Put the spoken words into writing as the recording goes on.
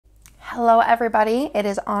Hello everybody, it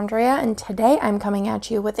is Andrea and today I'm coming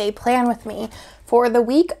at you with a plan with me for the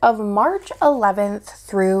week of March 11th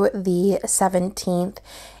through the 17th.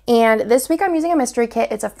 And this week I'm using a mystery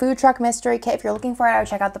kit. It's a food truck mystery kit. If you're looking for it, I would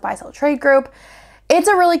check out the Buy Sell Trade group. It's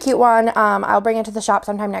a really cute one. I'll bring it to the shop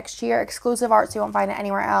sometime next year. Exclusive art, so you won't find it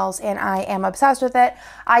anywhere else, and I am obsessed with it.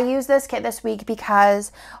 I use this kit this week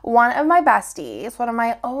because one of my besties, one of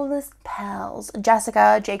my oldest pals,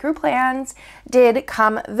 Jessica, J. Crew Plans, did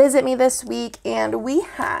come visit me this week, and we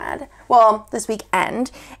had, well, this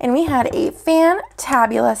weekend, and we had a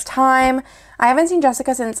fantabulous time. I haven't seen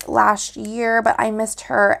Jessica since last year, but I missed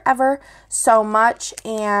her ever so much,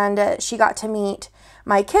 and she got to meet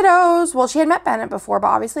my kiddos. Well, she had met Bennett before, but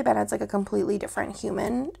obviously Bennett's like a completely different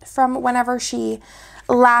human from whenever she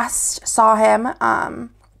last saw him. But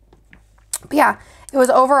yeah, it was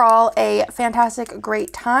overall a fantastic,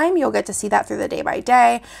 great time. You'll get to see that through the day by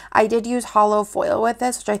day. I did use hollow foil with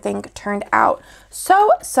this, which I think turned out so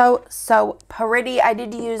pretty. I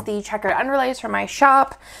did use the checkered underlays from my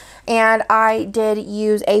shop, and I did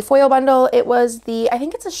use a foil bundle. It was the, I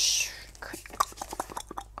think it's a shimmer,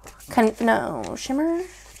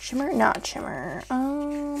 not shimmer.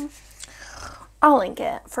 I'll link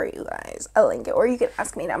it for you guys. I'll link it, or you can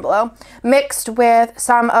ask me down below. Mixed with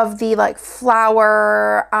some of the like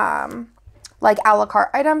flower, like a la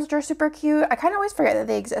carte items, which are super cute. I kind of always forget that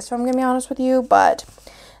they exist, if I'm gonna be honest with you, but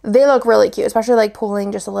they look really cute, especially like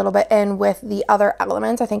pulling just a little bit in with the other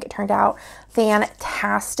elements. I think it turned out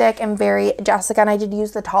fantastic and very Jessica, and I did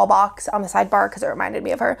use the tall box on the sidebar because it reminded me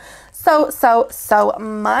of her so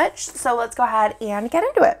much. So let's go ahead and get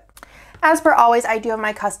into it. As per always, I do have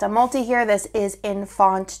my custom multi here. This is in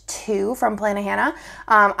font 2 from Plana Hannah.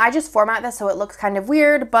 I just format this so it looks kind of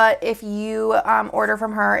weird, but if you order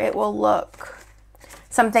from her, it will look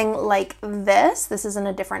something like this. This is in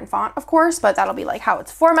a different font, of course, but that'll be like how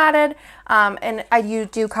it's formatted. And I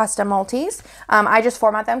do custom multis. I just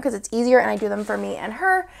format them because it's easier, and I do them for me and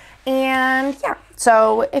her. And yeah,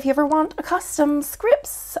 so if you ever want a custom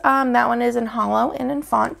scripts, that one is in hollow and in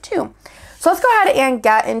font 2. So let's go ahead and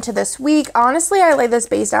get into this week. Honestly, I laid this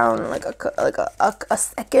base down like a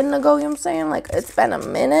second ago, you know what I'm saying? Like, it's been a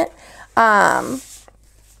minute. So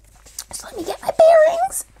let me get my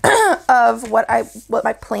bearings of what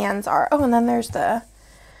my plans are. Oh, and then there's the,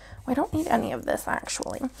 I don't need any of this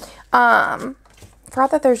actually.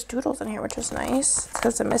 Forgot that there's doodles in here, which is nice. It's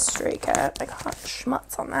because it's a mystery kit. I got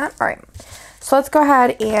schmutz on that. All right. So let's go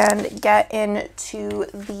ahead and get into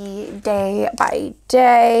the day by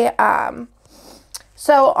day. And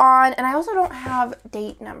I also don't have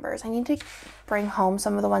date numbers. I need to bring home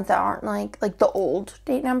some of the ones that aren't like the old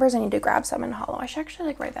date numbers. I need to grab some in hollow. I should actually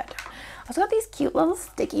like write that down. I also got these cute little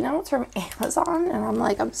sticky notes from Amazon, and I'm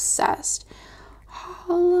like obsessed.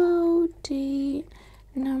 Hollow date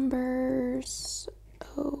numbers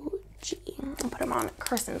OG. I'll put them on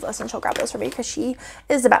Kirsten's list, and she'll grab those for me because she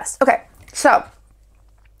is the best. Okay, so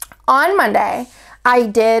on Monday, I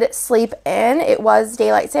did sleep in. It was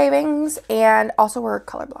daylight savings, and also we're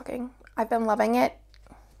color blocking. I've been loving it.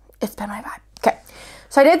 It's been my vibe. Okay,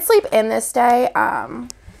 so I did sleep in this day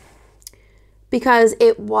because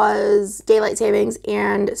it was daylight savings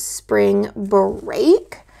and spring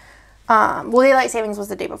break. Well, daylight savings was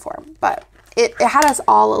the day before, but it had us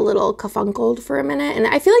all a little cafunkled for a minute, and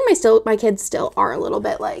I feel like my kids still are a little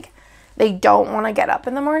bit like, they don't want to get up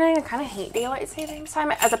in the morning. I kind of hate daylight savings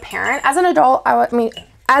time as a parent. As an adult, I mean,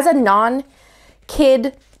 as a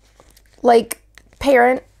non-kid, like,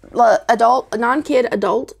 parent, adult, non-kid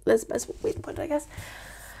adult, that's the best way to put it, I guess.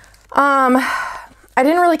 I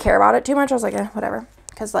didn't really care about it too much. I was like, whatever.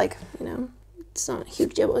 Because, like, you know, it's not a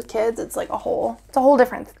huge deal with kids. It's like it's a whole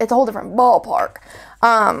different ballpark.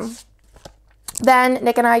 Then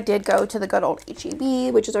Nick and I did go to the good old H-E-B,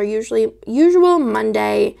 which is our usual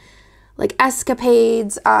Monday, like,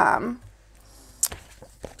 escapades. And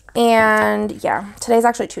yeah, today's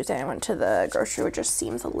actually Tuesday. I went to the grocery, which just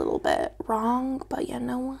seems a little bit wrong, but you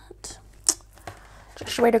know what?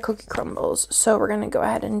 Just way to cookie crumbles. So we're gonna go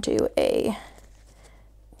ahead and do a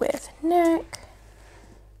with Nick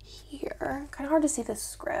here. Kind of hard to see the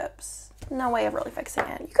scripts. No way of really fixing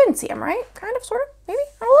it. You couldn't see them, right? Kind of, sort of, maybe.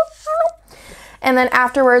 I don't know. And then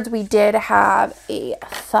afterwards, we did have a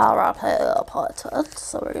therapeutic.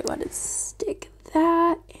 So we're gonna go ahead and stick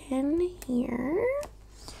that in here.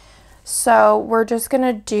 So we're just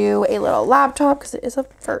gonna do a little laptop because it is a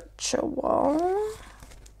virtual.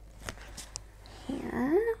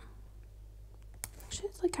 Here. Actually,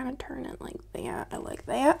 it's like kind of turn it like that. I like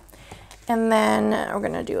that. And then we're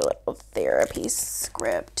gonna do a little therapy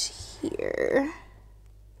script here.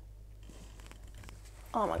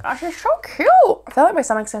 Oh my gosh, it's so cute. I feel like my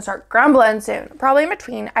stomach's gonna start grumbling soon. Probably in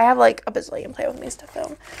between. I have like a bazillion Play With Me's to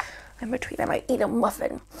film. In between, I might eat a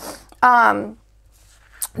muffin. Then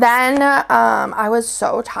I was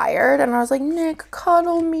so tired and I was like, Nick,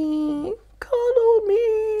 cuddle me. Cuddle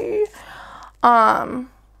me.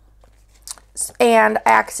 And I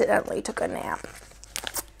accidentally took a nap.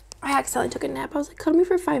 I was like, cuddle me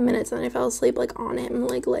for 5 minutes, and then I fell asleep like on him,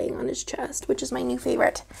 like laying on his chest, which is my new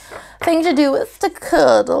favorite thing to do, is to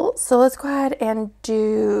cuddle. So let's go ahead and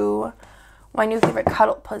do my new favorite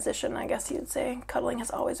cuddle position, I guess you'd say. Cuddling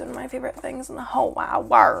has always been my favorite things in the whole wide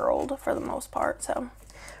world for the most part. So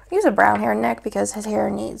I use a brown hair Nick because his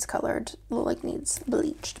hair needs colored, like needs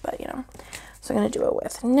bleached, but you know. So I'm gonna do it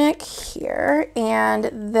with Nick here,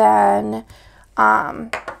 and then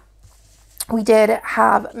we did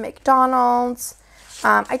have McDonald's.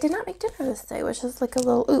 I did not make dinner this day, which is like a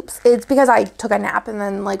little oops. It's because I took a nap, and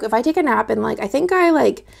then like if I take a nap and like I think I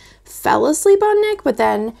like fell asleep on Nick, but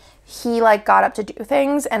then he like got up to do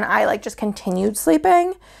things and I like just continued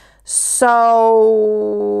sleeping. So,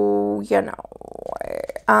 you know,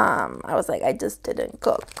 I was like, I just didn't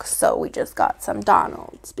cook. So we just got some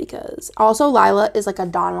Donald's, because also Lila is like a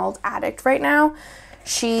Donald's addict right now.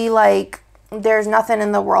 She like, there's nothing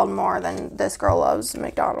in the world more than this girl loves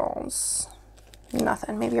McDonald's.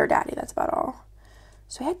 Nothing. Maybe her daddy, that's about all.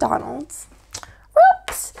 So we had Donald's.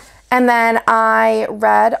 Whoops. And then I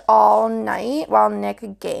read all night while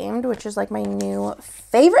Nick gamed, which is like my new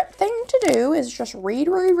favorite thing to do, is just read.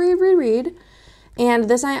 And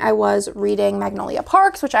this night I was reading Magnolia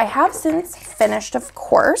Parks, which I have since finished, of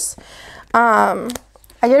course. I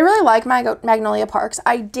did really like Magnolia Parks.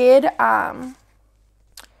 I did, I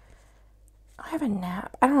have a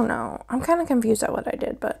nap. I don't know. I'm kind of confused at what I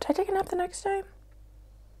did, but did I take a nap the next day?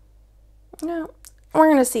 No. We're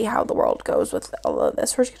going to see how the world goes with all of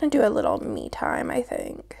this. We're just going to do a little me time, I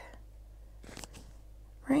think.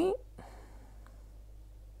 Right?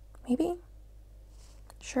 Maybe?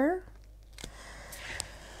 Sure.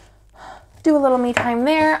 Do a little me time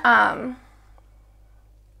there. But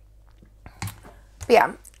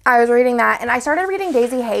yeah, I was reading that, and I started reading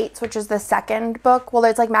Daisy Hates, which is the second book. Well,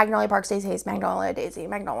 it's like Magnolia Parks, Daisy Hates, Magnolia, Daisy,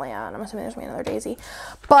 Magnolia, and I'm assuming there's gonna be another Daisy.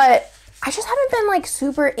 But I just haven't been like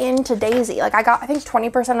super into Daisy. Like I got, I think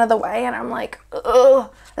 20% of the way, and I'm like,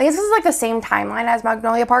 ugh. I think this is like the same timeline as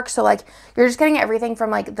Magnolia Parks. So like you're just getting everything from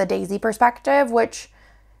like the Daisy perspective, which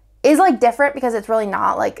is like different because it's really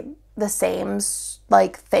not like the same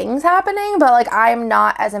like things happening, but like I'm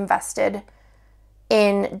not as invested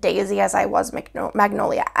in Daisy as I was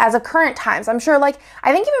Magnolia as of current times. I'm sure like,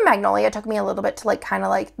 I think even Magnolia took me a little bit to like kind of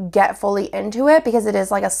like get fully into it, because it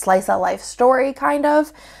is like a slice of life story kind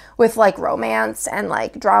of with like romance and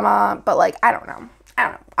like drama, but like I don't know.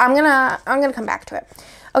 I'm gonna come back to it.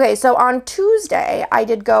 Okay, so on Tuesday I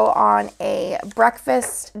did go on a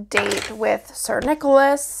breakfast date with Sir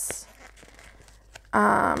Nicholas.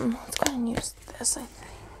 Let's go ahead and use this, I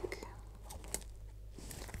think.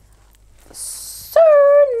 Sir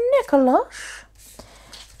Nicholas.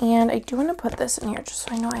 And I do want to put this in here just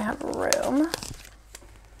so I know I have room.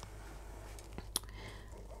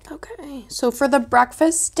 Okay, so for the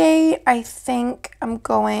breakfast date, I think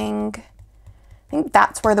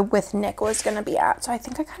that's where the with Nick was going to be at. So I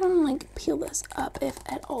think I kind of like peel this up if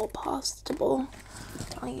at all possible.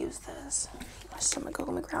 I'll use this. My stomach go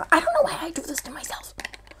on the ground. I don't know why I do this to myself.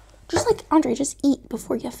 Just like, Andre, just eat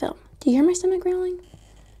before you film. Do you hear my stomach growling?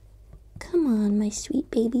 Come on, my sweet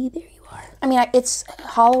baby. There you are. I mean, it's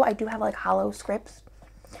hollow. I do have like hollow scripts,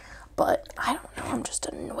 but I don't know. I'm just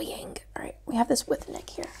annoying. All right, we have this with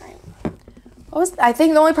Nick here. All right. I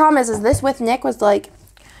think the only problem is this with Nick was like,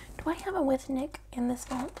 do I have a with Nick in this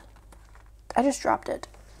font? I just dropped it.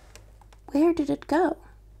 Where did it go?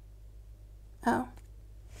 Oh.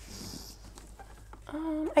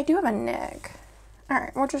 I do have a Nick. All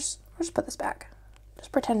right, we'll just put this back.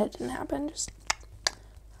 Just pretend it didn't happen. Just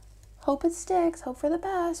hope it sticks. Hope for the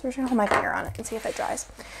best. We're just gonna hold my finger on it and see if it dries.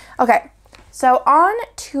 Okay, so on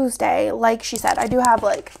Tuesday, like she said, I do have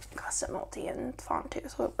like custom multi and font too,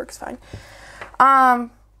 so it works fine. I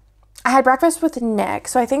had breakfast with Nick,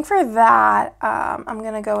 so I think for that, I'm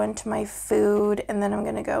gonna go into my food, and then I'm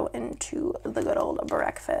gonna go into the good old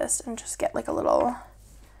breakfast and just get like a little,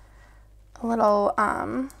 hold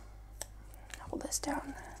this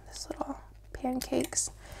down, this little pancakes.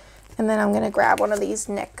 And then I'm going to grab one of these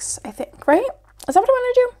Nicks, I think, right? Is that what I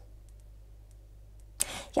want to do?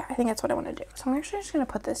 Yeah, I think that's what I want to do. So I'm actually just going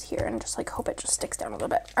to put this here and just like hope it just sticks down a little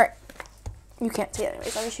bit. All right. You can't see it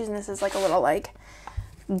anyways. I'm just using this as like a little like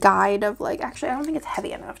guide of like, actually, I don't think it's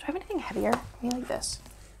heavy enough. Do I have anything heavier? Maybe like this.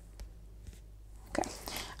 Okay.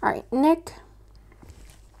 All right, Nick.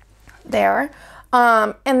 There.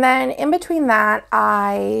 And then in between that,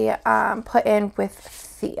 I put in with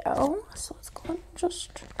Theo. So let's go and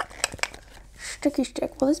just sticky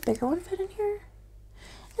stick. Will this bigger one fit in here?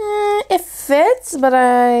 It fits, but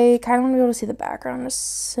I kind of want to be able to see the background a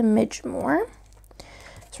smidge more.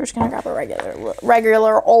 So we're just gonna grab a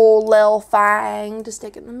regular old lil fang to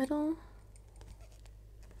stick in the middle.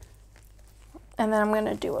 And then I'm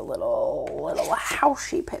gonna do a little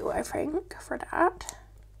housey poo, I think, for that.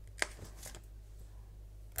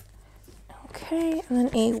 Okay, and then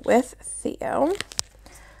a with Theo.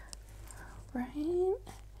 Right.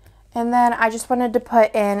 And then I just wanted to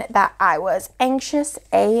put in that I was anxious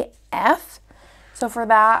AF. So for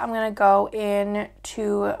that, I'm going to go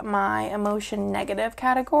into my emotion negative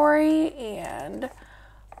category and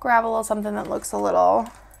grab a little something that looks a little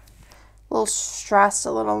stressed,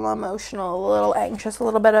 a little emotional, a little anxious, a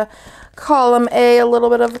little bit of column A, a little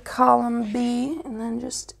bit of column B, and then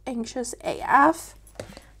just anxious AF.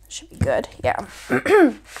 Should be good. Yeah.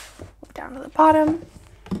 Down to the bottom.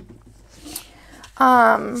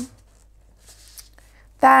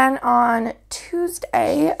 Then on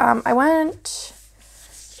Tuesday, I went,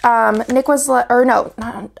 Nick was, or no,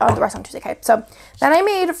 the rest on Tuesday, okay. So then I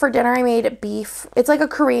made, for dinner, I made beef. It's like a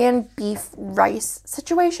Korean beef rice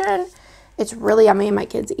situation. It's really yummy, and my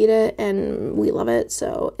kids eat it, and we love it.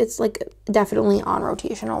 So it's like definitely on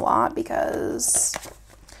rotation a lot because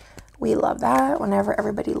we love that whenever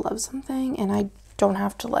everybody loves something, and I don't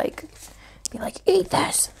have to like be like, eat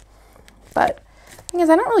this. But thing is,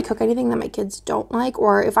 I don't really cook anything that my kids don't like,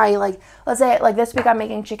 or if I like, let's say like this week I'm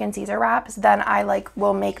making chicken Caesar wraps, then I like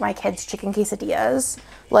will make my kids chicken quesadillas.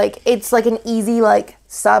 Like it's like an easy like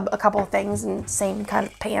sub a couple of things and same kind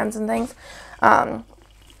of pans and things. Otherwise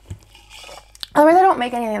I don't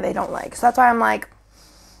make anything that they don't like. So that's why I'm like,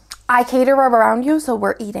 I cater around you, so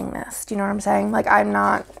we're eating this. Do you know what I'm saying? Like I'm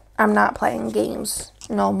not playing games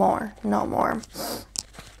no more.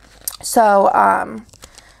 So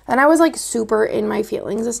and I was like super in my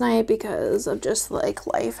feelings this night because of just like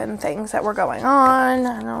life and things that were going on.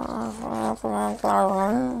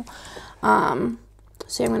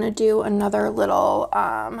 So I'm gonna do another little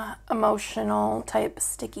emotional type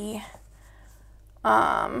sticky.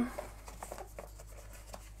 Let's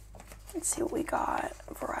see what we got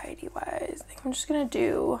variety wise. I think I'm just gonna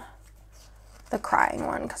do the crying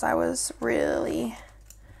one because I was really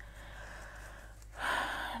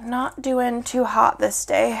not doing too hot this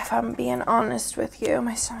day, if I'm being honest with you.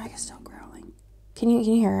 My stomach is still growling. Can you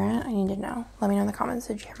hear it? I need to know. Let me know in the comments,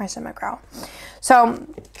 did you hear my stomach growl? So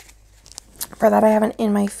for that, I have an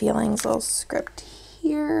in my feelings little script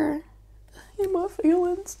here. In my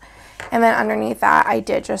feelings. And then underneath that, I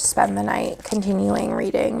did just spend the night continuing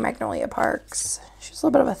reading Magnolia Parks. She's a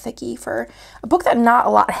little bit of a thickie for a book that not a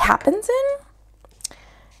lot happens in.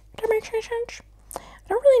 Does that make sense? I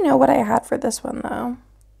don't really know what I had for this one, though.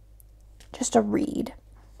 Just a read.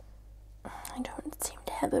 I don't seem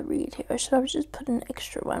to have a read here. Should I just put an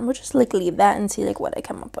extra one? We'll just like leave that and see like what I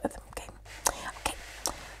come up with. Okay.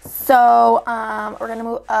 So we're gonna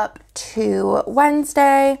move up to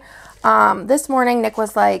Wednesday. This morning Nick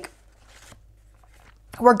was like,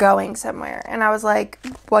 we're going somewhere. And I was like,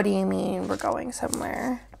 what do you mean we're going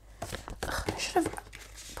somewhere? Ugh, I should have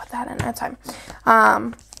put that in. That's fine.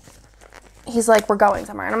 He's like, we're going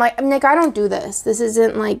somewhere. And I'm like, Nick, I don't do this. This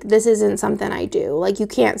isn't something I do. Like, you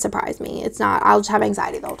can't surprise me. It's not, I'll just have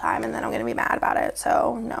anxiety the whole time and then I'm going to be mad about it.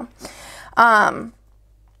 So, no.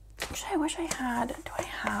 Actually, I wish I had, do I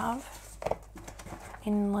have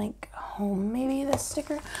in, like, home, maybe, this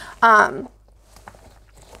sticker? Let's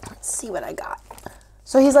see what I got.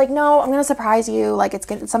 So he's like, no, I'm going to surprise you. Like, it's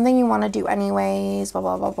something you want to do anyways, blah,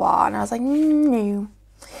 blah, blah, blah. And I was like, no.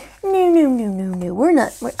 I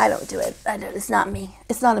don't do it. It's not me.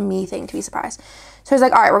 It's not a me thing to be surprised. So he's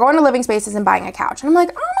like, all right, we're going to Living Spaces and buying a couch. And I'm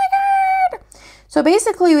like, oh my God. So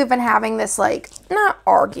basically we've been having this like, not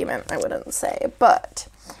argument, I wouldn't say, but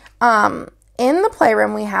in the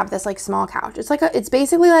playroom we have this like small couch. It's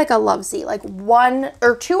basically like a love seat. Like 1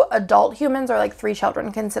 or 2 adult humans or like 3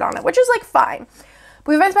 children can sit on it, which is like fine.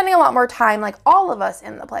 But we've been spending a lot more time like all of us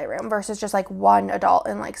in the playroom versus just like 1 adult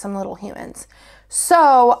and like some little humans.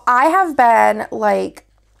 So I have been like,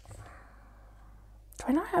 do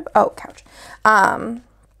I not have, oh, couch. I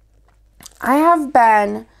have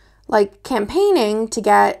been like campaigning to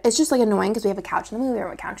get, it's just like annoying because we have a couch in the movie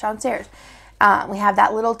room, a couch downstairs. We have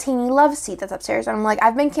that little teeny love seat that's upstairs. And I'm like,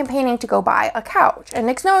 I've been campaigning to go buy a couch. And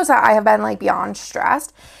Nick knows that I have been like beyond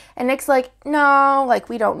stressed. And Nick's like, no, like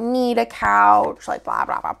we don't need a couch, like blah,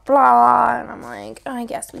 blah, blah, blah. And I'm like, I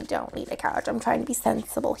guess we don't need a couch. I'm trying to be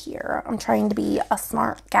sensible here. I'm trying to be a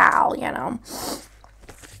smart gal, you know.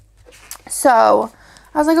 So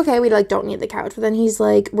I was like, okay, we like don't need the couch. But then he's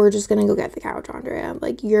like, we're just gonna go get the couch, Andrea.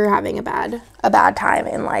 Like, you're having a bad time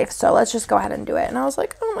in life, so let's just go ahead and do it. And I was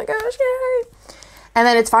like, oh my gosh, yay. And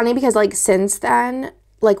then it's funny because like since then,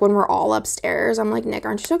 like when we're all upstairs, I'm like, Nick,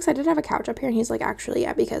 aren't you so excited to have a couch up here? And he's like, actually,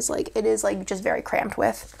 yeah, because like it is like just very cramped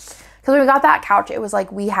with, because when we got that couch, it was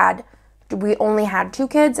like we only had 2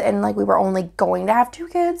 kids and like we were only going to have 2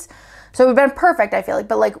 kids. So it would have been perfect, I feel like,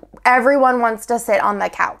 but like everyone wants to sit on the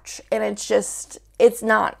couch and it's just, it's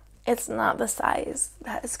not the size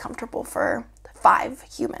that is comfortable for 5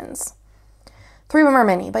 humans. 3 of them are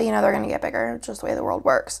mini, but you know, they're going to get bigger. It's just the way the world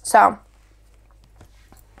works. So,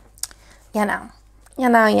 you know.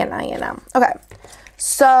 Okay.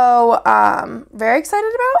 So, very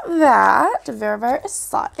excited about that. Very, very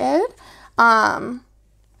excited.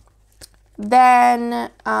 Then,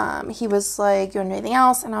 he was like, you want to do anything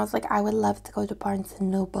else? And I was like, I would love to go to Barnes &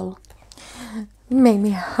 Noble. Made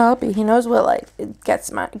me happy. He knows what, like, it gets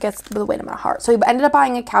the weight of my heart. So, he ended up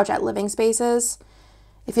buying a couch at Living Spaces.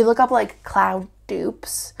 If you look up, like, cloud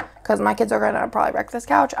dupes, because my kids are going to probably wreck this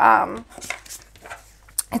couch,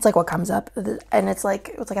 it's like what comes up, and it's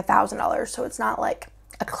like $1,000, so it's not like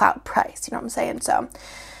a cloud price, you know what I'm saying? So,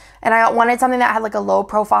 and I wanted something that had like a low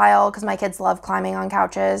profile because my kids love climbing on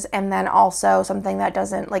couches, and then also something that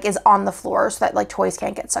doesn't like is on the floor so that like toys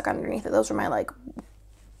can't get stuck underneath it. Those were my like,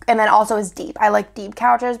 and then also is deep. I like deep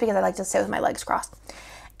couches because I like to sit with my legs crossed.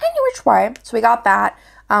 Any which way, so we got that.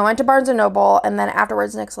 Went to Barnes & Noble, and then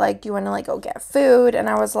afterwards Nick's like, do you want to like go get food? And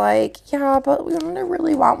I was like, yeah, but we don't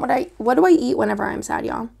really want what do I eat whenever I'm sad,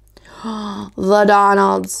 y'all? The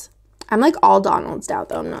Donald's. I'm like all Donald's out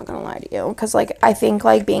though, I'm not gonna lie to you, because like I think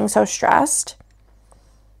like being so stressed,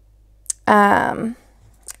 just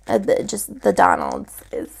the Donald's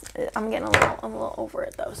is, I'm getting a little over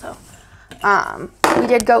it though. So we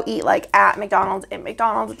did go eat like at McDonald's,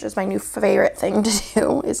 which is my new favorite thing to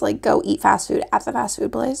do, is like go eat fast food at the fast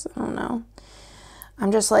food place. I don't know,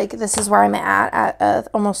 I'm just like, this is where I'm at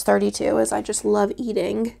almost 32, is I just love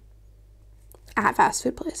eating at fast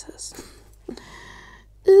food places.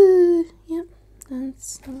 Yep, I'm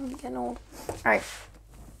getting old. All right,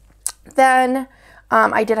 then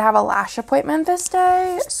I did have a lash appointment this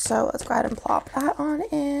day, so let's go ahead and plop that on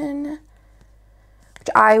in. Which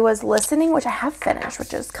I was listening, which I have finished,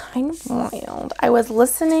 which is kind of wild. I was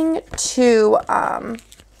listening to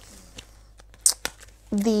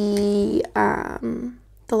the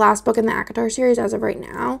last book in the ACOTAR series as of right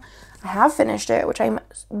now. I have finished it, which I'm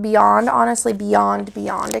honestly beyond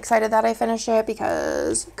excited that I finished it,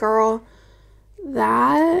 because girl,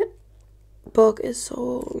 that book is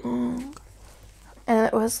so long. And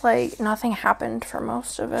it was like nothing happened for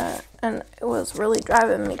most of it, and it was really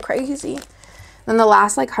driving me crazy. Then the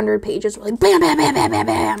last like 100 pages were like bam, bam, bam, bam, bam,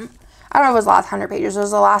 bam. I don't know if it was the last 100 pages. It was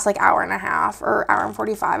the last like hour and a half or hour and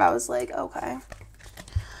 45. I was like, okay.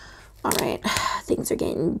 All right, things are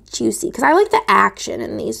getting juicy, because I like the action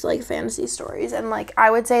in these like fantasy stories, and like I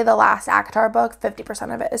would say the last ACOTAR book,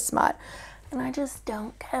 50% of it is smut, and I just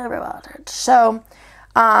don't care about it. So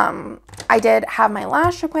I did have my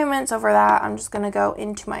lash appointment, so for that I'm just gonna go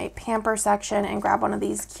into my pamper section and grab one of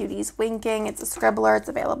these cuties winking. It's a Scribbler. It's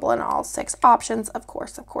available in all 6 options, of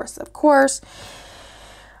course.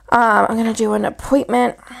 I'm gonna do an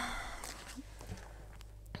appointment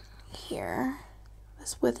here.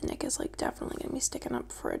 This with Nick is like definitely gonna be sticking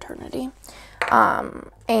up for eternity.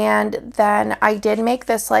 And then I did make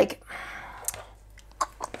this like,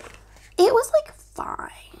 it was like fine.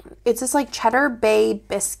 It's this like cheddar bay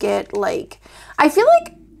biscuit, like I feel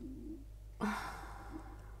like, you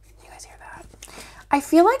guys hear that? I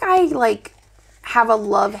feel like I like have a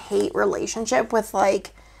love-hate relationship with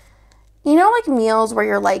like, you know, like meals where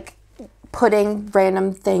you're like putting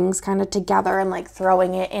random things kind of together and like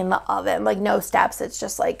throwing it in the oven, like no steps, it's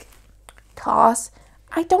just like toss.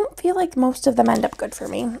 I don't feel like most of them end up good for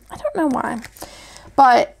me. I don't know why,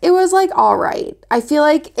 but it was like all right. I feel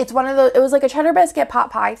like it's one of those, it was like a cheddar biscuit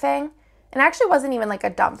pot pie thing, and actually wasn't even like a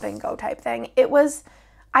dump and go type thing. It was,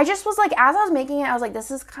 I just was like, as I was making it, I was like, this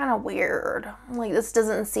is kind of weird, like this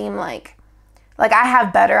doesn't seem like I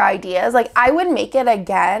have better ideas. Like I would make it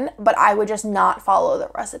again, but I would just not follow the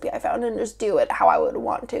recipe I found and just do it how I would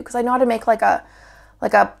want to, because I know how to make like a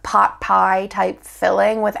pot pie type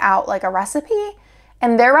filling without like a recipe.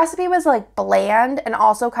 And their recipe was like bland and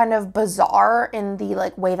also kind of bizarre in the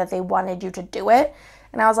like way that they wanted you to do it.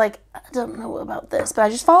 And I was like, I don't know about this, but I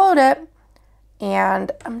just followed it.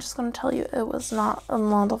 And I'm just going to tell you, it was not a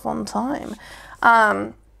lot of fun time.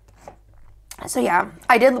 So yeah,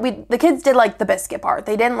 the kids did like the biscuit part.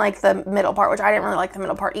 They didn't like the middle part, which I didn't really like the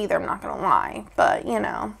middle part either, I'm not gonna lie. But, you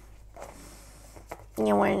know,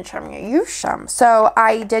 You win some, you use some. So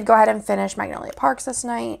I did go ahead and finish Magnolia Parks this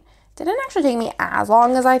night. Didn't actually take me as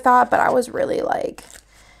long as I thought, but I was really like,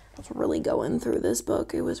 I was really going through this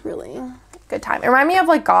book. It was really a good time. It reminded me of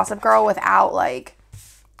like Gossip Girl without like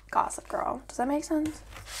Gossip Girl. Does that make sense?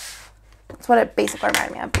 That's what it basically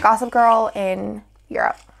reminded me of. Gossip Girl in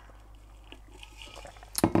Europe.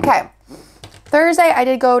 Okay. Thursday, I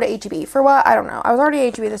did go to H-E-B. For what? I don't know. I was already at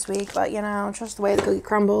H-E-B this week, but, you know, just the way the cookie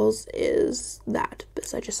crumbles is that.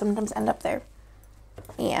 Because I just sometimes end up there.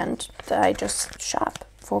 And I just shop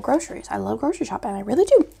for groceries. I love grocery shopping. I really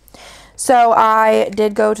do. So, I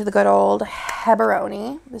did go to the good old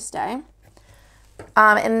Heberoni this day.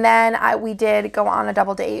 And then we did go on a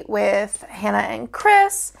double date with Hannah and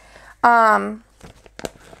Chris.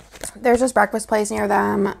 There's this breakfast place near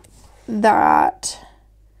them that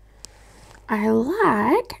I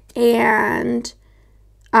like, and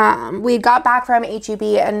we got back from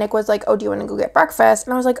H-E-B, and Nick was like, oh, do you want to go get breakfast?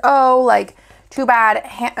 And I was like, oh, like, too bad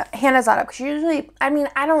Hannah's not up, because usually, I mean,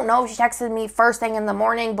 I don't know if she texted me first thing in the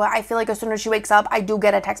morning, but I feel like as soon as she wakes up, I do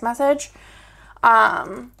get a text message.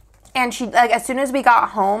 And she, like, as soon as we got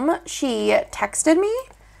home, she texted me,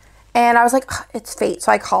 and I was like, oh, it's fate.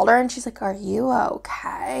 So I called her, and she's like, are you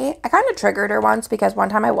okay? I kind of triggered her once, because one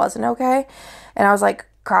time I wasn't okay, and I was like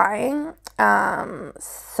crying.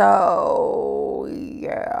 So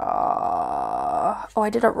yeah. Oh, I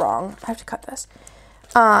did it wrong. I have to cut this.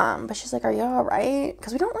 But she's like, are you all right?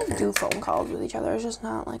 Because we don't like do phone calls with each other. It's just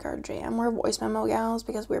not like our jam. We're voice memo gals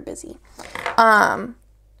because we're busy. But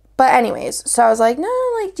anyways, so I was like, no,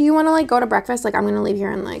 like, do you want to like go to breakfast? Like, I'm going to leave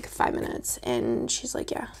here in like 5 minutes. And she's like,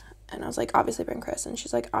 yeah. And I was like, obviously bring Chris. And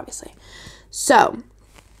she's like, obviously. So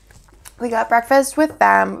we got breakfast with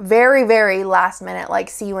them, very, very last minute, like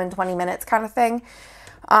see you in 20 minutes kind of thing.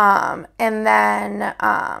 And then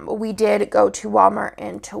we did go to Walmart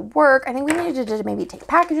and to work. I think we needed to maybe take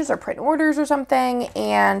packages or print orders or something.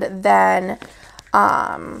 And then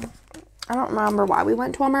I don't remember why we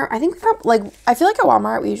went to Walmart. I think we got, like, I feel like at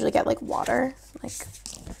Walmart we usually get like water, like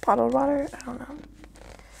bottled water. I don't know.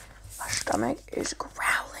 My stomach is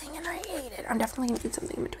growling and I hate it. I'm definitely going to eat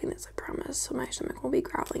something in between this, I promise. So my stomach will be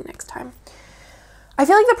growling next time. I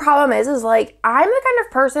feel like the problem is like, I'm the kind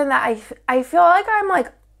of person that I feel like I'm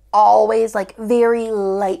like always like very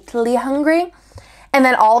lightly hungry. And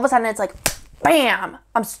then all of a sudden it's like, bam,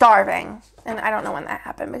 I'm starving. And I don't know when that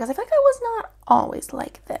happened because I feel like I was not always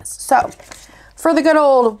like this. So for the good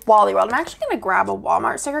old Wally World, I'm actually going to grab a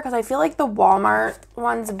Walmart sticker because I feel like the Walmart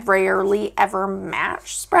ones rarely ever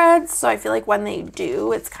match spreads. So I feel like when they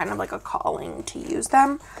do, it's kind of like a calling to use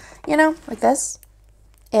them, you know, like this.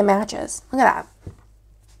 It matches. Look at that.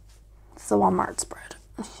 It's the Walmart spread.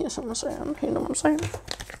 You know what I'm saying? You know what I'm saying?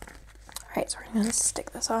 All right, so we're going to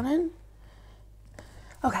stick this on in.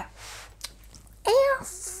 Okay.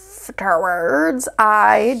 Afterwards,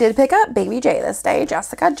 I did pick up Baby J this day.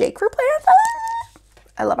 Jessica J. Crew Plant.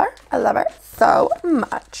 I love her. I love her so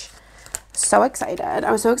much. So excited.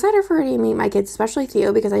 I was so excited for her to meet my kids, especially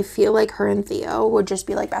Theo, because I feel like her and Theo would just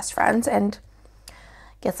be like best friends. And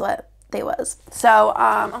guess what? They was. So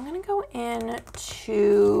I'm going to go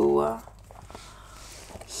into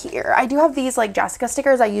here. I do have these like Jessica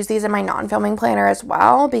stickers. I use these in my non-filming planner as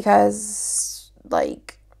well because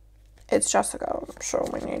like it's Jessica. So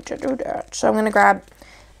we need to do that. So I'm going to grab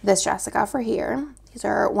this Jessica for here. These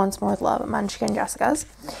are Once More with Love Munchkin Jessicas.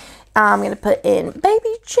 I'm going to put in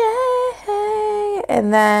Baby J.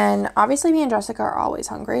 And then obviously me and Jessica are always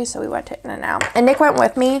hungry. So we went to In-N-Out. And Nick went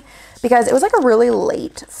with me because it was like a really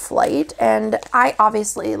late flight. And I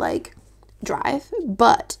obviously like drive.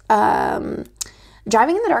 But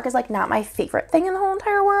driving in the dark is like not my favorite thing in the whole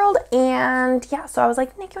entire world. And yeah, so I was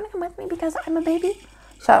like, Nick, you want to come with me because I'm a baby?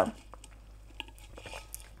 So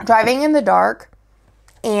driving in the dark.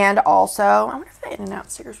 And also, I wonder if the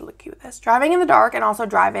In-N-Out stickers will look cute with this. Driving in the dark and also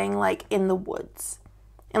driving, like, in the woods.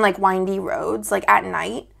 In, like, windy roads, like, at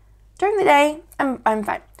night. During the day, I'm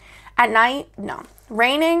fine. At night, no.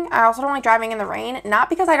 Raining, I also don't like driving in the rain.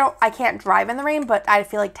 Not because I can't drive in the rain, but I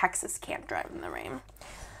feel like Texas can't drive in the rain.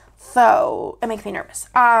 So, it makes me nervous.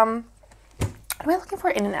 What am I looking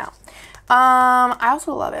for? In-N-Out. I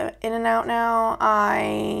also love it. In-N-Out now.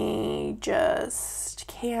 I just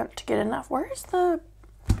can't get enough. Where's the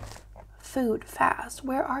food fast?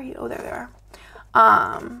 Where are you? Oh, there they are.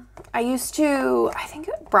 I think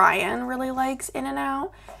Brian really likes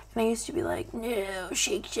In-N-Out, and I used to be like, no,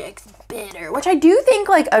 Shake Shack's better, which I do think,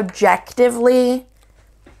 like, objectively,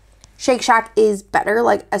 Shake Shack is better,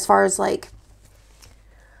 like, as far as, like,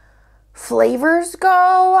 flavors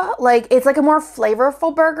go. Like, it's, like, a more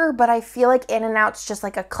flavorful burger, but I feel like In-N-Out's just,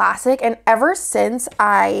 like, a classic, and ever since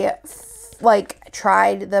I, like,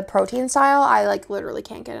 tried the protein style, I like literally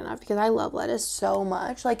can't get enough because I love lettuce so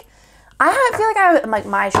much. Like I feel like I have like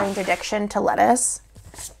my strange addiction to lettuce.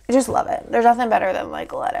 I just love it. There's nothing better than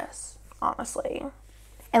like lettuce, honestly.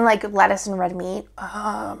 And like lettuce and red meat.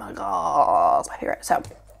 Oh my god, it's my favorite. So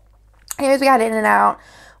anyways, we got in and out.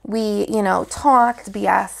 We, you know, talked,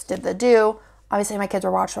 BS, did the do. Obviously my kids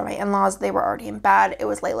were watched by my in-laws. They were already in bed. It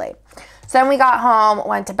was late. So then we got home,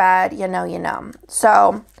 went to bed, you know.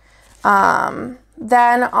 So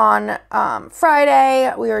then on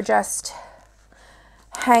Friday, we were just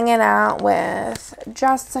hanging out with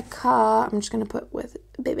Jessica. I'm just going to put with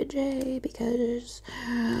Baby J because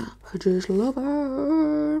I just love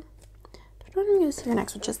her. I'm going to see her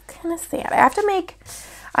next, which is kind of sad.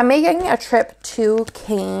 I'm making a trip to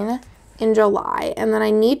Kane in July, and then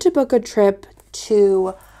I need to book a trip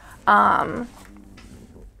to, can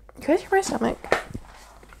you guys hear my stomach?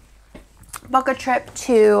 Book a trip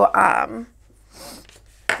to,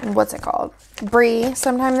 what's it called? Bree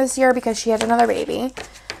sometime this year because she had another baby.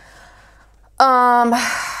 And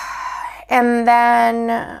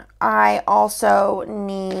then I also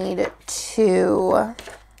need to,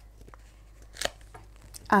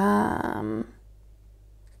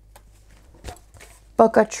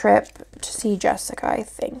 book a trip to see Jessica, I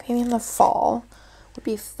think. Maybe in the fall would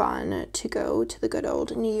be fun to go to the good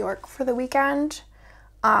old New York for the weekend.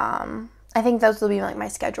 I think those will be like my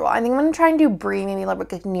schedule. I think I'm going to try and do Brie maybe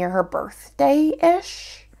like near her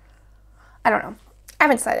birthday-ish. I don't know. I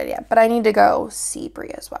haven't decided yet, but I need to go see Brie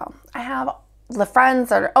as well. I have the friends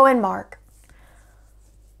that are, oh, and Mark.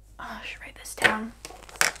 Oh, I should write this down.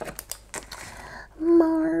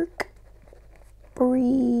 Mark,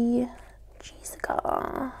 Brie,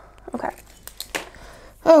 Jessica. Okay.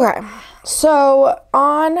 Okay. So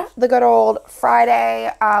on the good old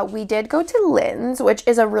Friday, we did go to Lynn's, which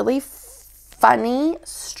is a really funny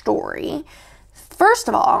story. First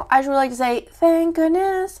of all, I would like to say thank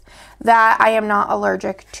goodness that I am not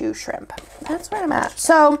allergic to shrimp. That's where I'm at.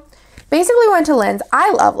 So basically went to Lynn's.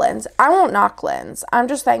 I love Lynn's. I won't knock Lynn's. I'm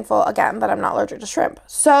just thankful, again, that I'm not allergic to shrimp.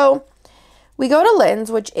 So we go to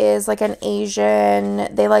Lynn's, which is like an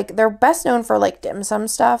Asian, they're best known for like dim sum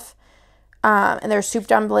stuff. And their soup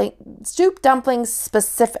dumplings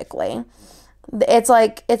specifically. It's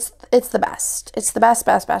like, it's the best. It's the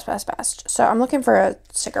best. So I'm looking for a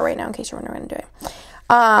sticker right now in case you're wondering what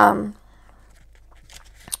I'm doing.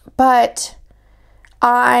 But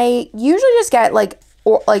I usually just get like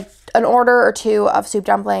an order or two of soup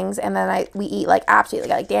dumplings, and then we eat like absolutely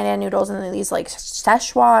like Dan noodles and then these like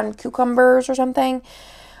Szechuan cucumbers or something.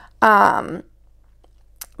 But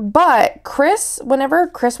whenever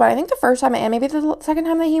Chris went, I think the first time and maybe the second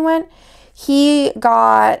time that he went, he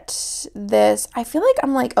got this, I feel like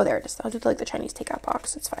I'm like, oh, there it is. I'll do like the Chinese takeout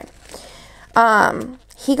box. It's fine.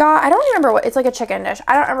 He got, I don't remember it's like a chicken dish.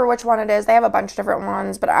 I don't remember which one it is. They have a bunch of different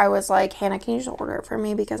ones, but I was like, Hannah, can you just order it for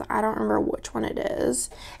me? Because I don't remember which one it is.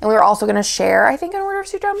 And we were also going to share, I think, an order of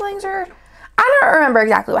soup dumplings, or I don't remember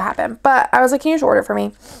exactly what happened, but I was like, can you just order it for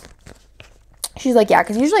me? She's like, yeah,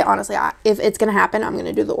 because usually, honestly, if it's going to happen, I'm going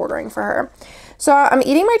to do the ordering for her. So I'm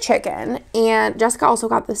eating my chicken, and Jessica also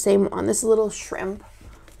got the same one, this little shrimp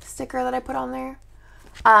sticker that I put on there.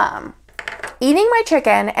 Eating my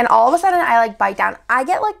chicken, and all of a sudden, I like bite down. I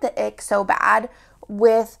get like the ick so bad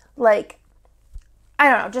with like, I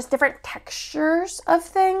don't know, just different textures of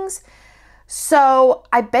things. So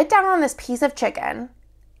I bit down on this piece of chicken.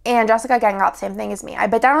 And Jessica, again, got the same thing as me. I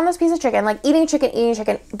bit down on this piece of chicken, like eating chicken,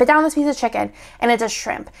 bit down on this piece of chicken, and it's a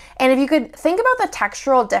shrimp. And if you could think about the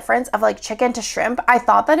textural difference of like chicken to shrimp, I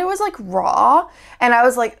thought that it was like raw. And I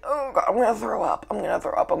was like, oh God, I'm gonna throw up.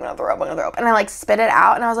 And I like spit it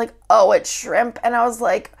out, and I was like, oh, it's shrimp. And I was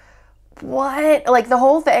like, what? Like the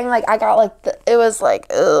whole thing, like I got like, it was like,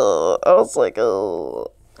 ugh. I was like, ugh.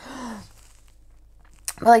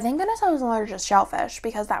 But like, thank goodness I was allergic to shellfish,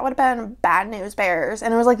 because that would have been bad news bears.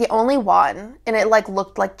 And it was like the only one, and it like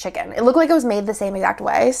looked like chicken. It looked like it was made the same exact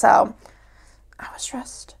way. So I was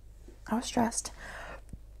stressed.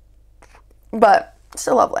 But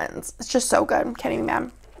still love Lynn's. It's just so good. Can't even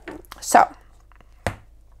mad. So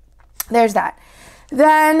there's that.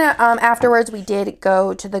 Then afterwards, we did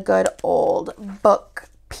go to the good old Book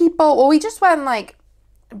People. Well, we just went like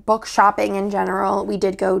book shopping in general. We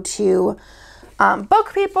did go to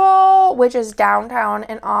Book People, which is downtown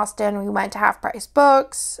in Austin. We went to Half Price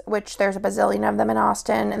Books, which there's a bazillion of them in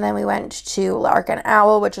Austin. And then we went to Lark and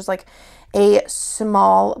Owl, which is like a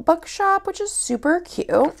small bookshop, which is super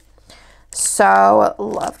cute. So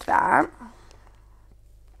loved that.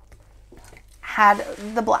 Had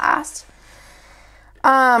the blast.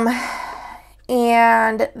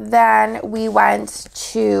 And then we went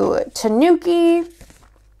to Tanuki.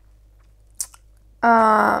 What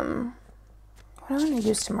am I going to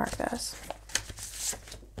use to mark this?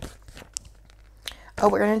 Oh,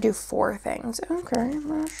 we're going to do 4 things. Okay, I'm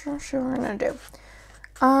not sure what we're going to do.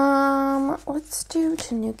 Let's do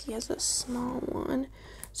Tanuki as a small one.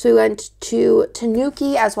 So we went to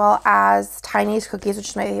Tanuki as well as Tiny's Cookies, which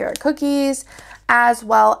is my favorite cookies, as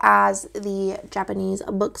well as the Japanese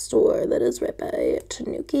bookstore that is right by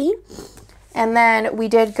Tanuki. And then we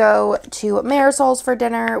did go to Marisol's for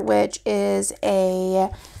dinner, which is a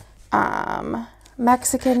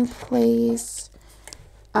Mexican place.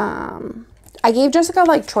 I gave Jessica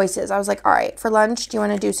like choices. I was like, all right, for lunch, do you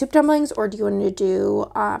want to do soup dumplings or do you want to do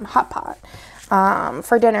hot pot?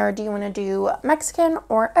 For dinner, do you want to do Mexican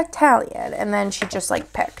or Italian? And then she just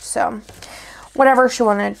like picked. So whatever she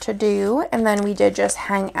wanted to do. And then we did just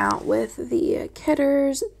hang out with the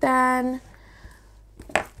kidders then,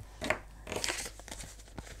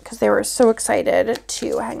 because they were so excited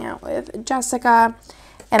to hang out with Jessica.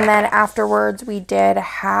 And then afterwards, we did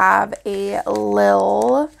have a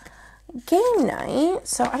little game night.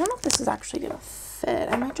 So I don't know if this is actually gonna fit.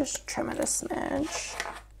 I might just trim it a smidge.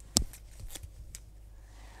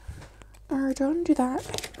 Or do I want to do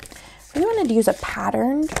that? I really wanted to use a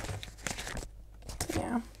patterned.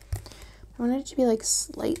 Yeah. I wanted it to be like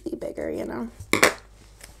slightly bigger, you know.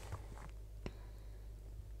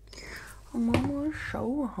 I'm almost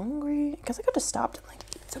so hungry. I guess I could have stopped and like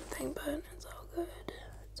eat something, but it's all good.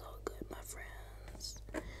 It's all good, my friends.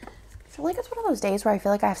 I feel like it's one of those days where I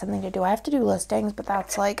feel like I have something to do. I have to do listings, but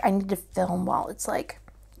that's like, I need to film while it's like,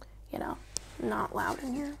 you know, not loud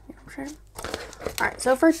in here. You know what I'm saying? All right,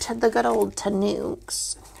 so for the good old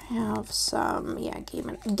Tanooks, I have some, yeah,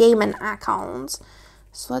 gaming icons.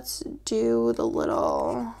 So let's do the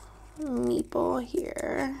little meeple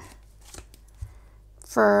here.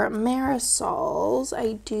 For Marisol's,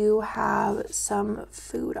 I do have some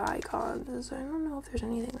food icons. I don't know if there's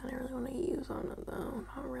anything that I really want to use on it though.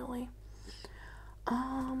 Not really.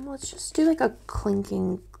 Let's just do like a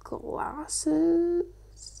clinking glasses.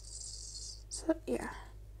 So, yeah.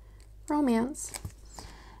 Romance.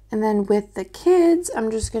 And then with the kids,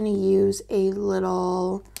 I'm just going to use a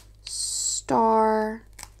little star.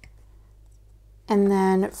 And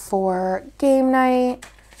then for game night,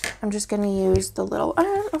 I'm just going to use the little, I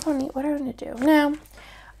don't know if I need, what I want to do now.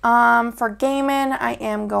 For gaming, I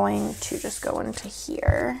am going to just go into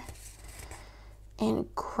here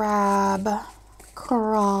and grab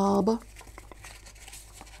little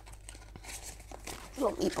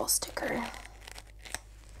meeple sticker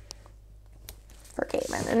for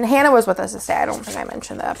gaming. And Hannah was with us this day. I don't think I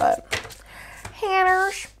mentioned that, but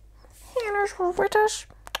Hannah's were with us.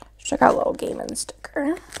 So I got a little gaming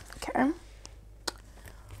sticker. Okay.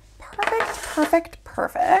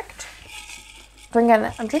 Perfect.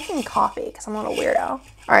 I'm drinking coffee because I'm a little weirdo. All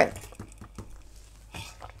right.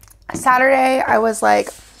 Saturday, I was like,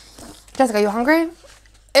 Jessica, you hungry?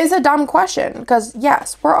 It's a dumb question because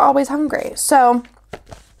yes, we're always hungry. So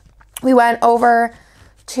we went over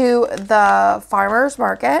to the farmer's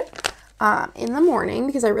market in the morning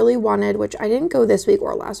because I really wanted, which I didn't go this week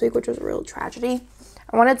or last week, which was a real tragedy.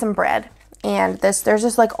 I wanted some bread. And there's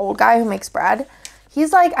this like old guy who makes bread.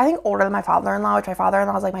 He's like, I think older than my father-in-law, which my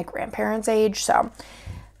father-in-law is like my grandparents' age. So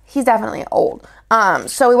he's definitely old.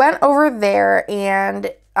 So we went over there and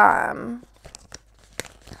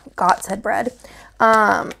got said bread.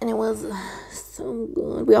 And it was so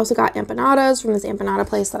good. We also got empanadas from this empanada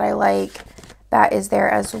place that I like. That is there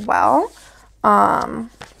as well. And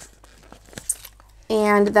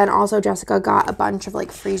then also Jessica got a bunch of like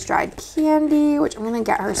freeze-dried candy, which I'm going to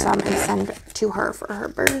get her some and send to her for her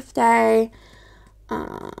birthday.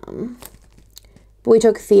 But we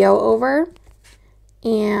took Theo over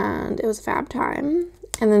and it was a fab time.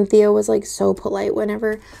 And then Theo was like so polite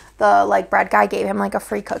whenever the like bread guy gave him like a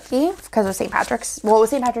free cookie because of St. Patrick's. Well, it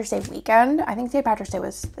was St. Patrick's Day weekend. I think St. Patrick's Day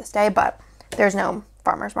was this day, but there's no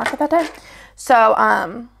farmer's market that day. So,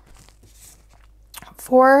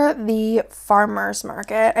 for the farmer's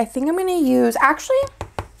market, I think I'm going to use, actually,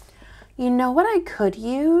 you know what I could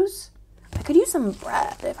use? I could use some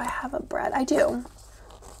bread if I have a bread. I do.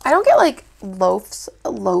 I don't get like loaves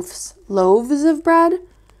of bread,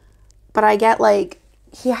 but I get like,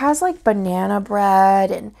 he has like banana bread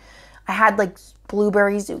and I had like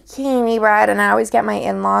blueberry zucchini bread and I always get my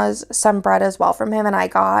in-laws some bread as well from him. And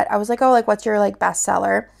I was like, oh, like what's your like best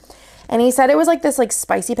seller? And he said it was like this like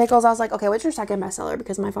spicy pickles. I was like, okay, what's your second best seller?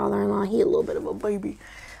 Because my father-in-law, he a little bit of a baby.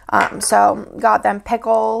 So got them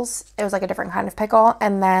pickles. It was like a different kind of pickle.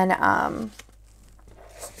 And then I'm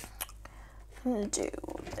gonna do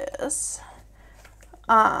this.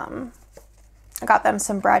 I got them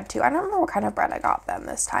some bread too. I don't remember what kind of bread I got them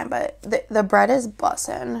this time, but the bread is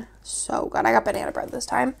bussin'. So good. I got banana bread this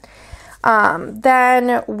time.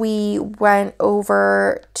 Then we went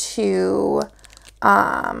over to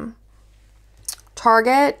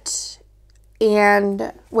Target,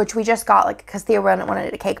 and which we just got, like, because Theo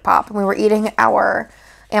wanted a cake pop, and we were eating our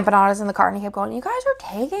empanadas in the car, and he kept going, "You guys are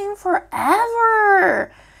taking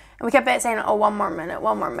forever." And we kept saying, "Oh, one more minute,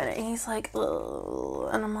 one more minute." And he's like, "Ugh."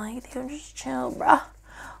 And I'm like, "Theo, just chill, bruh.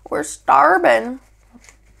 We're starving."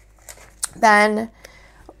 Then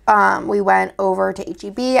we went over to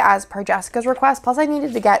H-E-B as per Jessica's request. Plus, I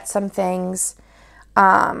needed to get some things.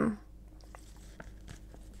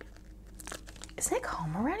 Is Nick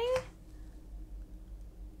home already?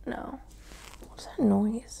 No. What's that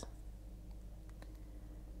noise?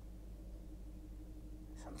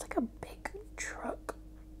 Sounds like a big truck.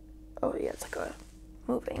 Oh, yeah, it's like a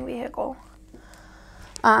moving vehicle.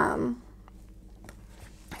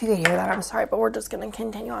 If you could hear that, I'm sorry, but we're just going to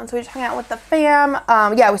continue on. So we just hung out with the fam.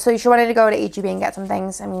 Yeah, so she wanted to go to H-E-B and get some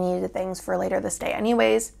things, and we needed things for later this day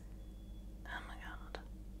anyways. Oh my God.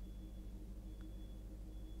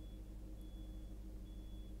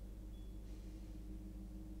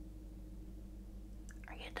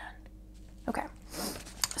 Are you done? Okay.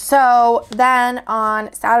 So then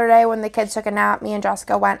on Saturday, when the kids took a nap, me and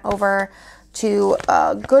Jessica went over to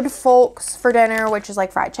Good Folks for dinner, which is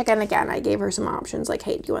like fried chicken. Again, I gave her some options like,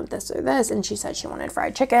 "Hey, do you want this or this?" And she said she wanted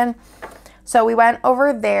fried chicken. So we went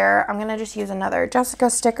over there. I'm going to just use another Jessica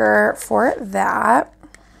sticker for that.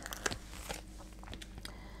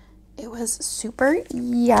 It was super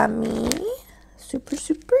yummy. Super,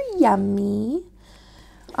 super yummy.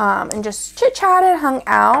 And just chit-chatted, hung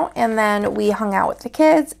out, and then we hung out with the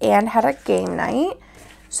kids and had a game night.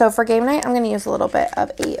 So for game night, I'm going to use a little bit of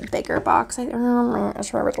a bigger box. Let's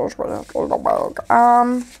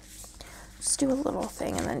do a little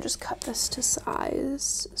thing and then just cut this to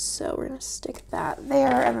size. So we're going to stick that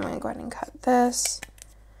there, and then I'm going to go ahead and cut this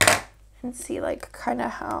and see like kind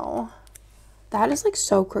of how that is like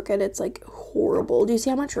so crooked. It's like horrible. Do you see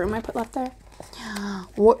how much room I put left there?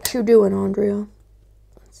 What you doing, Andrea?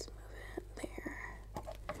 Let's move it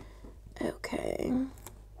there. Okay.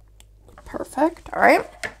 Perfect. All right.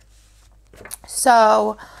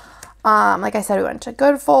 So, like I said, we went to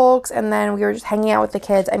Good Folks, and then we were just hanging out with the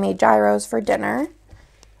kids. I made gyros for dinner,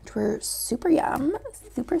 which were super yum.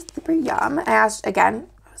 Super, super yum. I asked again,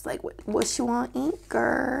 I was like, what you want to eat,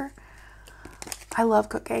 girl? I love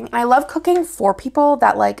cooking. And I love cooking for people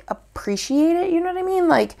that like appreciate it. You know what I mean?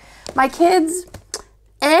 Like my kids,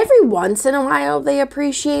 every once in a while, they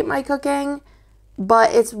appreciate my cooking,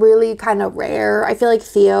 but it's really kind of rare. I feel like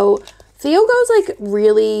Theo goes like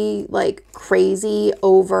really like crazy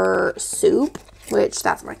over soup, which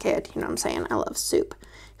that's my kid, you know what I'm saying? I love soup.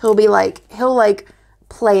 He'll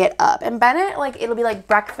play it up. And Bennett, like, it'll be like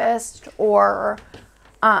breakfast or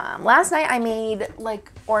last night I made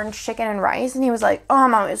like orange chicken and rice, and he was like, "Oh,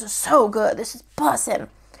 Mom, this is so good. This is bussin'."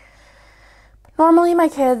 Normally my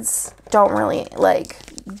kids don't really like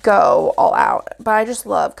go all out, but I just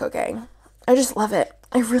love cooking. I just love it.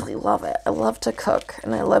 I really love it. I love to cook,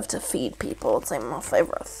 and I love to feed people. It's like my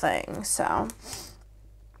favorite thing. So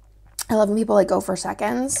I love when people like go for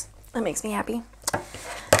seconds. That makes me happy.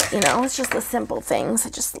 You know, it's just the simple things. I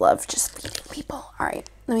just love just feeding people. All right.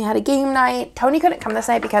 Then we had a game night. Tony couldn't come this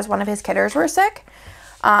night because one of his kidders were sick.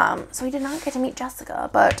 So we did not get to meet Jessica,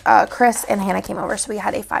 but Chris and Hannah came over. So we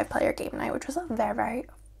had a 5-player game night, which was a very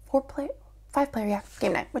 5-player, yeah,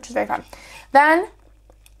 game night, which was very fun. Then,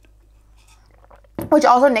 which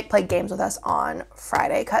also Nick played games with us on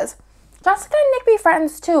Friday because Jessica and Nick be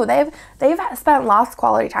friends too. They've spent lots of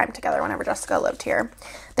quality time together whenever Jessica lived here.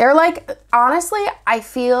 They're like, honestly, I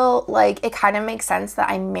feel like it kind of makes sense that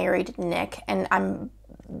I married Nick and I'm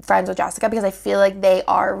friends with Jessica because I feel like they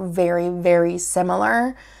are very, very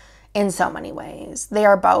similar in so many ways. They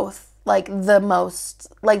are both like the most,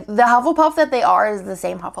 like the Hufflepuff that they are is the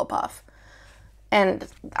same Hufflepuff. And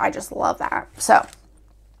I just love that. So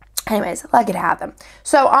anyways, lucky to have them.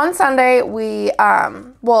 So on Sunday, we,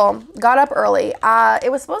 got up early.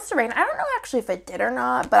 It was supposed to rain. I don't know actually if it did or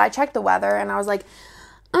not, but I checked the weather and I was like,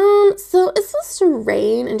 so it's supposed to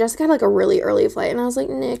rain, and Jessica had like a really early flight, and I was like,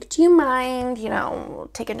 "Nick, do you mind,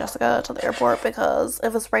 taking Jessica to the airport, because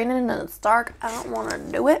if it's raining and it's dark, I don't want to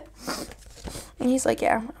do it." And he's like,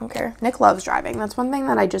 "Yeah, I don't care." Nick loves driving. That's one thing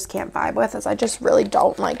that I just can't vibe with, is I just really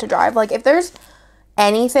don't like to drive. Like, if there's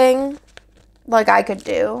anything like I could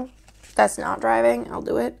do that's not driving, I'll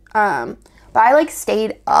do it. But I like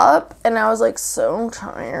stayed up and I was like so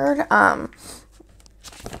tired.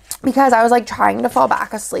 because I was like trying to fall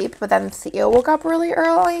back asleep, but then Theo woke up really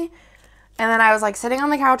early. And then I was like sitting on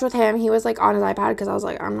the couch with him. He was like on his iPad because I was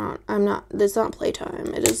like, this is not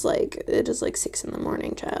playtime. It is like 6 in the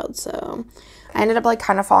morning, child. So I ended up like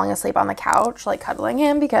kind of falling asleep on the couch, like cuddling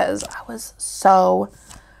him because I was so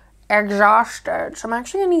exhausted. So I'm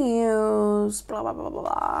actually going to use blah, blah, blah, blah,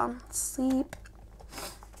 blah. Sleep.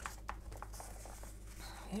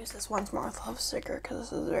 Use this Once More with Love sticker because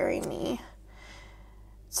this is very me.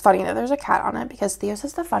 It's funny that there's a cat on it because Theo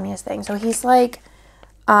says the funniest thing. So he's like,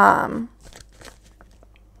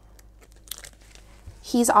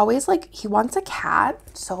 he's always like, he wants a cat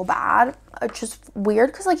so bad. It's just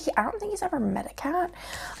weird because like, I don't think he's ever met a cat.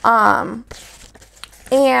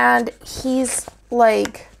 And he's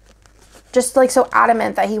like, just like so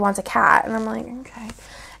adamant that he wants a cat. And I'm like, okay.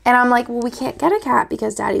 And I'm like, well, we can't get a cat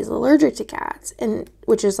because daddy's allergic to cats, and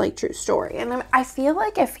which is like true story. And I feel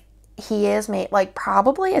like if he is like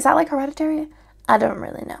probably, is that like hereditary? I don't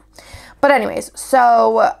really know. But anyways,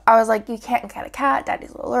 so I was like, you can't get a cat.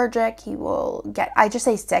 Daddy's allergic. He will get, I just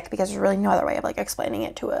say sick because there's really no other way of like explaining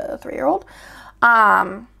it to a 3-year-old.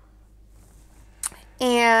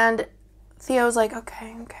 And Theo's like,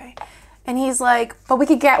 okay. And he's like, but we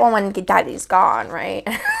could get one when daddy's gone, right?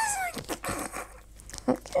 And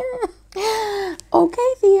I was like,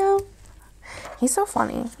 okay, Theo. He's so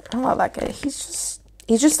funny. I love that kid.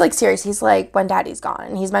 He's just like serious. He's like, when daddy's gone.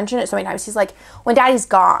 And he's mentioned it so many times. He's like, when daddy's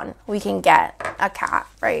gone, we can get a cat,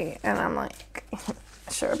 right? And I'm like,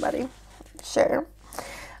 sure, buddy. Sure.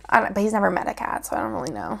 But he's never met a cat, so I don't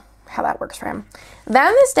really know how that works for him.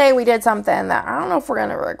 Then this day we did something that I don't know if we're going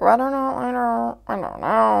to regret or not later. I don't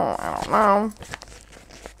know.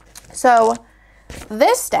 So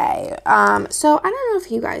this day, so I don't know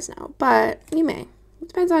if you guys know, but you may. It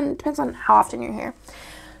depends on how often you're here.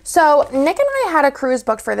 So Nick and I had a cruise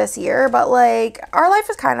booked for this year, but like our life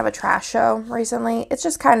is kind of a trash show recently. It's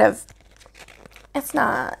just kind of, it's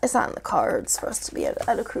not in the cards for us to be at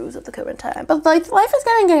a cruise at the current time. But like life is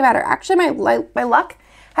getting better. Actually, my luck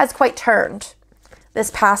has quite turned this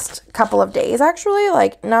past couple of days. Actually,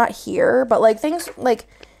 like not here, but like things like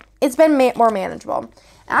it's been more manageable.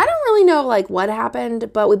 And I don't really know like what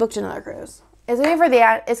happened, but we booked another cruise. It's gonna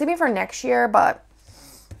be for next year, but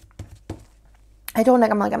I told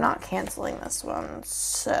Nick, I'm not canceling this one.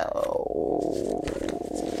 So,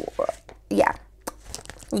 yeah.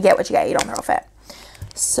 You get what you get. You don't throw a fit.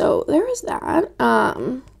 So, there is that.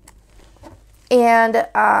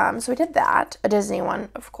 So we did that. A Disney one,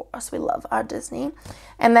 of course. We love our Disney.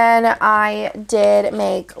 And then I did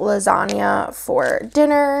make lasagna for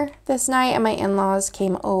dinner this night. And my in-laws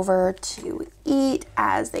came over to eat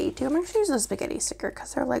as they do. I'm actually using a spaghetti sticker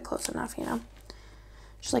because they're like close enough, you know.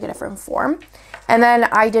 Just like a different form. And then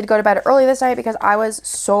I did go to bed early this night because I was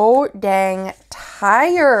so dang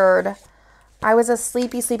tired. I was a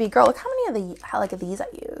sleepy girl. Look how many of these I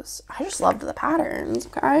use. I just loved the patterns,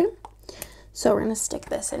 okay? So we're going to stick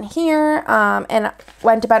this in here. And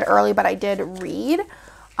went to bed early, but I did read.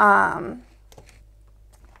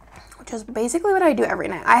 Which is basically what I do every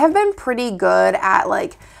night. I have been pretty good at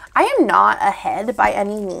like, I am not ahead by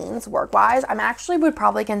any means work-wise. I'm actually would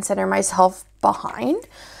probably consider myself behind.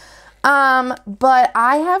 But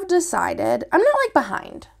I have decided, I'm not like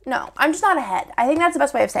behind. No, I'm just not ahead. I think that's the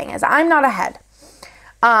best way of saying it, is I'm not ahead.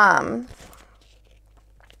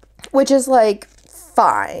 Which is like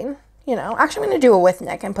fine, you know. Actually, I'm going to do it with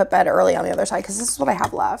Nick and put bed early on the other side because this is what I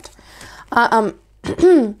have left. Actually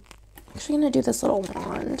going to do this little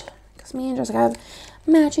wand because me and Jessica have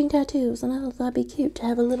matching tattoos, and I thought that'd be cute to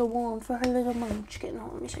have a little wand for her little munchkin. Hold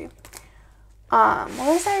on, let me show you. What was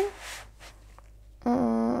I saying?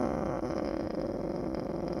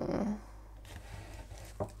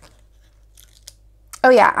 Oh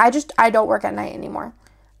yeah, I don't work at night anymore.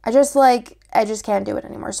 I just can't do it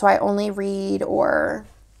anymore. So I only read or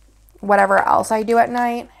whatever else I do at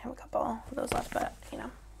night. I have a couple of those left, but you know,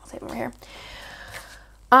 I'll save them over here.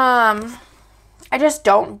 I just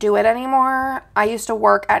don't do it anymore. I used to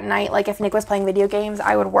work at night. Like if Nick was playing video games,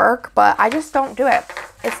 I would work, but I just don't do it.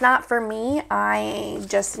 It's not for me. I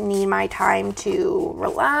just need my time to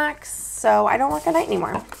relax. So I don't work at night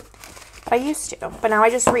anymore. But I used to, but now I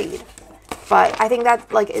just read. But I think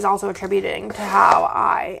that like is also attributing to how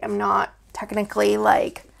I am not technically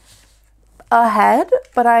like ahead,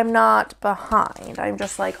 but I'm not behind. I'm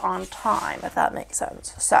just like on time, if that makes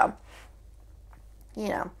sense. So, you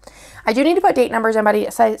know, I do need to put date numbers in, but I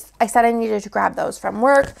said I needed to grab those from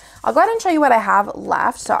work. I'll go ahead and show you what I have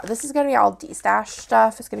left. So this is going to be all D-stash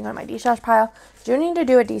stuff. It's going to go in my D-stash pile. I do need to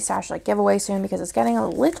do a D-stash like giveaway soon because it's getting a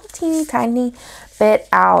little teeny tiny bit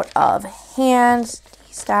out of hand.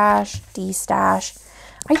 D-stash.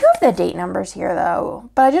 I do have the date numbers here though,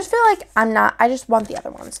 but I just feel like I just want the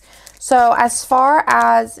other ones. So as far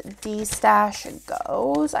as de-stash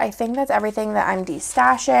goes, I think that's everything that I'm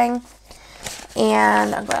de-stashing.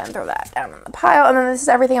 And I'm going to throw that down in the pile. And then this is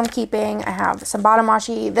everything I'm keeping. I have some bottom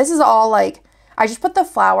washi. This is all like, I just put the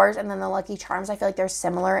flowers and then the Lucky Charms. I feel like they're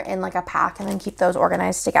similar in like a pack, and then keep those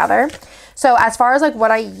organized together. So as far as like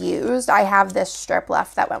what I used, I have this strip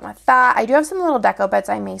left that went with that. I do have some little deco bits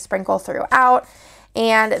I may sprinkle throughout.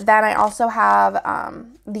 And then I also have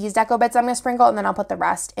these deco bits I'm going to sprinkle, and then I'll put the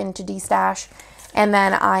rest into de-stash. And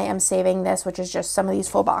then I am saving this, which is just some of these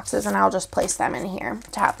full boxes, and I'll just place them in here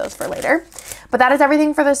to have those for later. But that is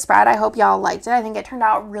everything for this spread. I hope y'all liked it. I think it turned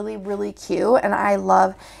out really, really cute, and I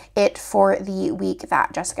love it for the week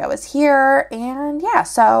that Jessica was here. And yeah,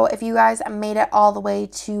 so if you guys made it all the way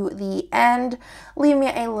to the end, leave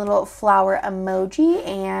me a little flower emoji,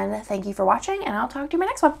 and thank you for watching, and I'll talk to you in my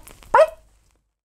next one.